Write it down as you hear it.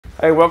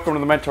Hey, welcome to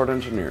the Mentored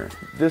Engineer.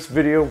 This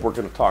video we're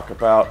going to talk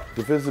about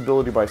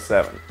divisibility by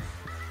 7.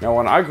 Now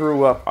when I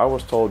grew up, I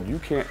was told you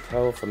can't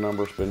tell if a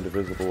number's been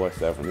divisible by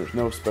 7. There's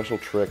no special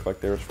trick like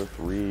there's for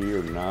 3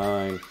 or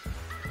 9.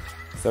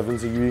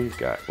 7's a unique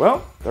guy.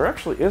 Well, there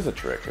actually is a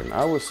trick, and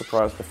I was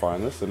surprised to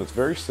find this, and it's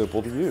very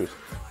simple to use.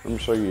 Let me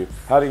show you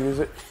how to use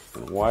it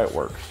and why it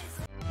works.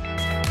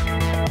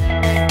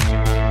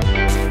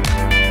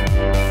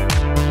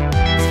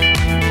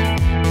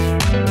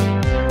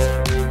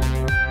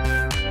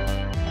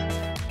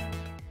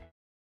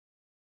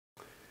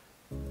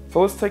 So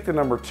let's take the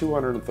number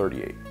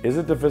 238. Is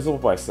it divisible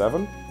by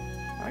 7?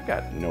 I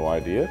got no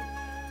idea.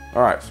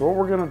 All right, so what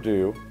we're gonna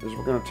do is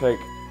we're gonna take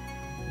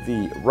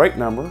the right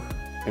number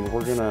and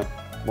we're gonna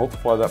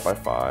multiply that by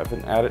 5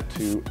 and add it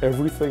to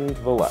everything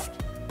to the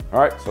left. All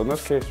right, so in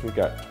this case, we've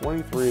got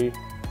 23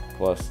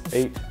 plus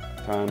 8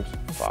 times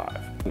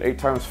 5. And 8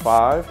 times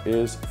 5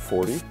 is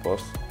 40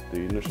 plus the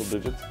initial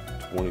digits,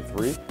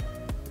 23.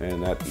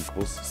 And that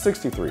equals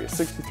 63. Is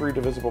 63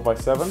 divisible by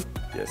 7?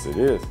 Yes, it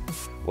is.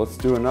 Let's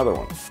do another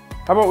one.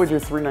 How about we do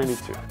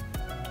 392?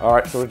 All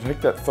right, so we take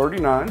that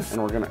 39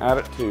 and we're gonna add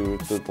it to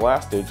the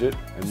last digit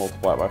and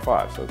multiply it by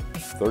 5. So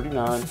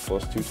 39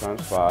 plus 2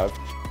 times 5.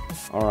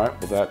 All right,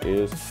 well that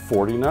is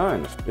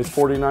 49. Is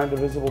 49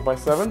 divisible by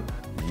 7?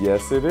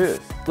 Yes, it is.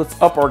 Let's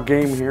up our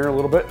game here a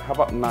little bit. How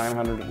about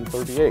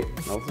 938?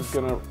 Now this is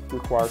gonna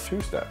require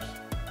 2 steps.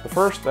 The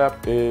first step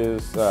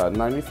is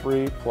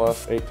 93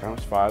 plus 8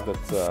 times 5,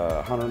 that's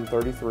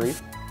 133.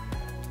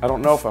 I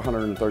don't know if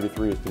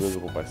 133 is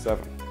divisible by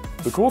 7.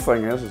 The cool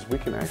thing is we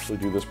can actually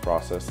do this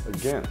process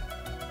again.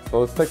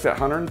 So let's take that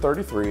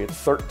 133, it's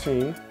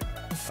 13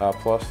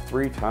 plus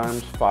 3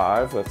 times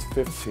 5, that's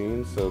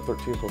 15. So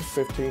 13 plus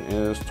 15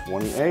 is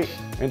 28.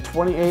 And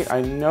 28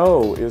 I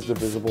know is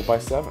divisible by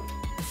 7.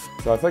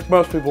 So I think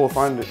most people will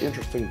find it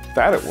interesting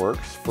that it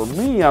works. For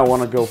me, I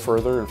want to go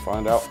further and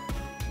find out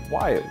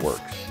why it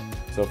works.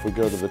 So if we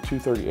go to the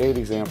 238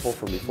 example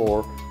from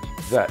before,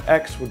 that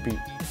x would be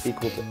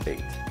equal to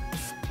 8.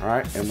 All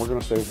right, and we're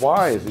going to say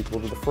y is equal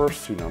to the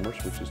first 2 numbers,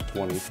 which is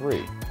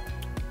 23.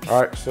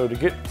 All right, so to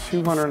get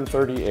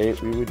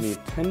 238, we would need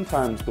 10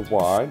 times the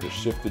y, just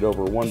shifted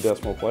over 1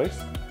 decimal place,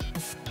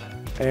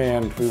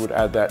 and we would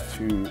add that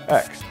to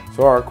x.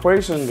 So our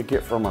equation to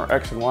get from our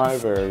x and y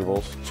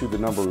variables to the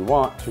number we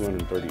want,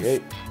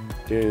 238,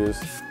 is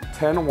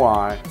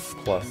 10y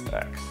plus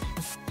x.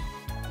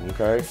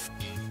 Okay,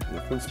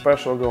 nothing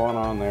special going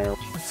on there.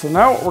 So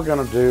now what we're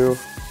going to do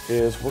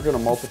is we're going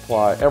to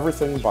multiply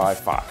everything by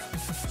 5.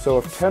 So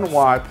if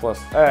 10y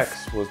plus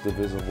x was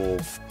divisible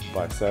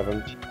by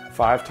 7,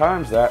 5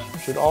 times that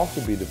should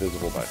also be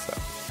divisible by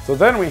 7. So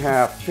then we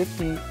have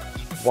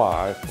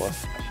 50y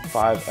plus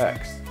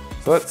 5x.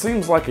 So that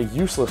seems like a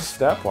useless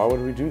step. Why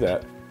would we do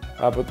that?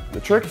 But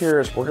the trick here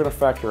is we're going to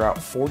factor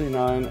out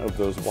 49 of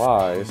those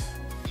y's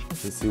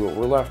and see what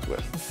we're left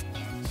with.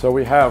 So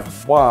we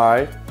have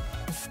y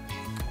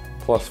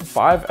plus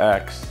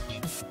 5x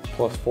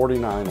plus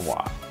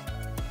 49y.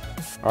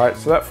 All right,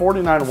 so that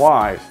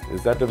 49y,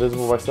 is that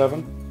divisible by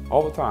 7?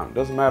 All the time.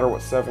 Doesn't matter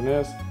what 7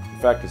 is. In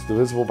fact, it's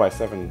divisible by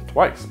 7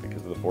 twice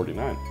because of the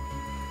 49.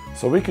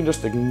 So we can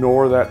just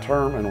ignore that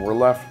term and we're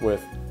left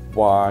with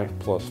y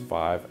plus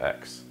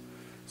 5x.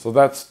 So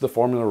that's the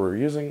formula we're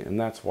using and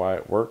that's why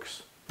it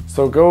works.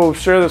 So go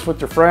share this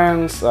with your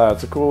friends.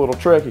 It's a cool little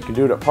trick. You can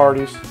do it at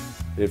parties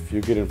if you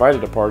get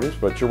invited to parties,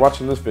 but you're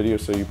watching this video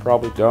so you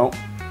probably don't.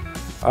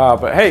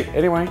 But hey,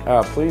 anyway,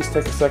 please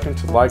take a second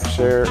to like,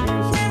 share,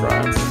 and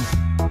subscribe.